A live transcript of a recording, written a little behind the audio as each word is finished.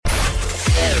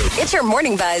It's your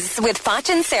Morning Buzz with Foch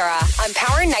and Sarah on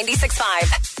Power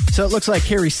 96.5. So it looks like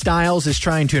Harry Styles is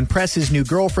trying to impress his new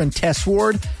girlfriend, Tess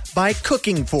Ward, by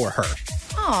cooking for her.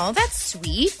 Oh, that's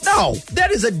sweet. No,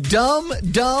 that is a dumb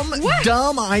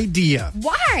idea.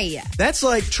 Why? That's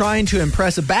like trying to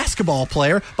impress a basketball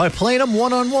player by playing them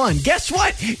one-on-one. Guess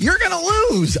what? You're going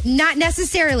to lose. Not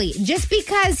necessarily. Just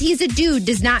because he's a dude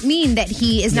does not mean that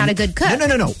he is not a good cook.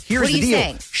 No. Here's what the deal.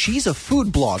 Saying? She's a food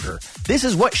blogger. This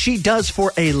is what she does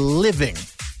for a living.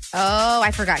 Oh,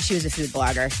 I forgot she was a food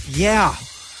blogger. Yeah.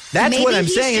 That's Maybe what I'm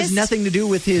saying. It just has nothing to do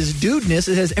with his dudeness.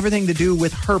 It has everything to do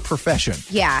with her profession.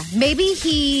 Yeah. Maybe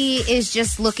he is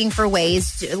just looking for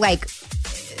ways to, like,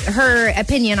 her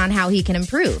opinion on how he can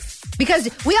improve. Because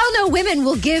we all know women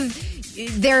will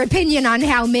give their opinion on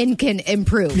how men can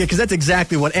improve. Yeah, because that's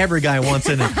exactly what every guy wants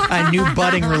in a new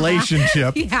budding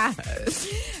relationship. Yeah.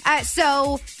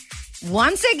 So,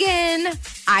 once again,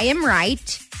 I am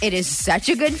right. It is such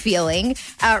a good feeling.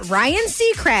 Ryan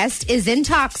Seacrest is in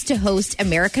talks to host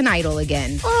American Idol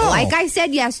again. Oh. Like I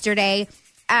said yesterday,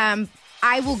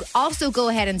 I will also go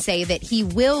ahead and say that he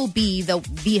will be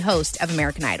the host of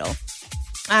American Idol.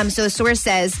 So a source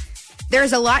says,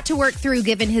 there's a lot to work through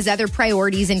given his other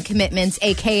priorities and commitments,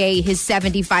 a.k.a. his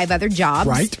 75 other jobs.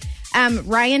 Right.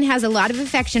 Ryan has a lot of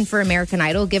affection for American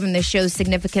Idol, given the show's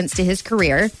significance to his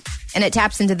career, and it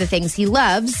taps into the things he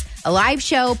loves, a live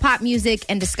show, pop music,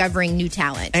 and discovering new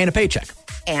talent. And a paycheck.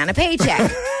 And a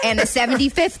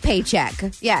 75th paycheck.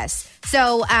 Yes.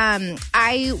 So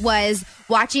I was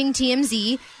watching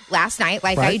TMZ last night,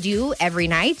 like I do every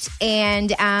night,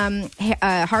 and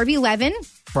Harvey Levin,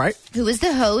 who is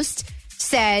the host,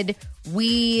 said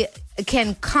we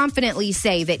can confidently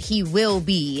say that he will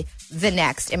be the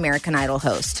next American Idol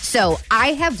host. So I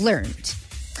have learned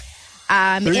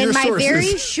in my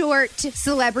very short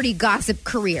celebrity gossip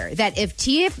career that if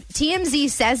TMZ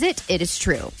says it, it is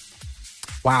true.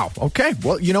 Wow. Okay.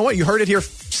 Well, you know what? You heard it here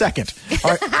second.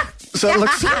 All right. So it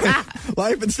looks like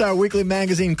Life and Style Weekly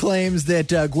magazine claims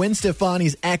that Gwen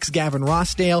Stefani's ex, Gavin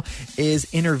Rossdale, is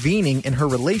intervening in her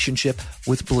relationship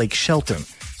with Blake Shelton.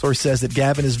 Source says that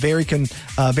Gavin is very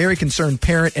concerned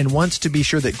parent and wants to be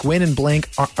sure that Gwen and Blake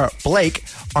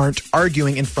aren't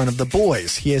arguing in front of the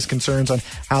boys. He has concerns on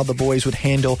how the boys would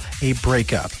handle a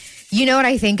breakup. You know what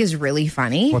I think is really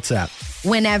funny? What's that?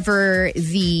 Whenever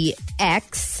the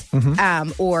ex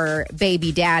or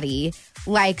baby daddy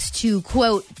likes to,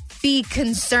 quote, be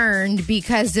concerned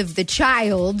because of the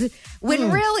child,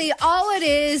 when really all it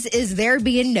is they're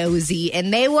being nosy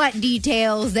and they want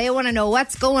details. They want to know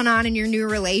what's going on in your new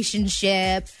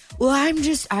relationship. Well, I'm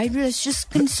just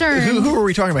concerned. Who are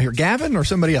we talking about here? Gavin or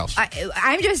somebody else?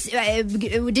 I'm just Gavin.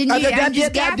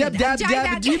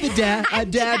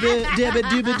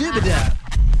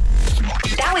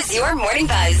 That was your Morning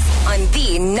Buzz on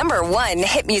the #1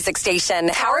 hit music station,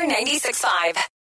 Power 96.5.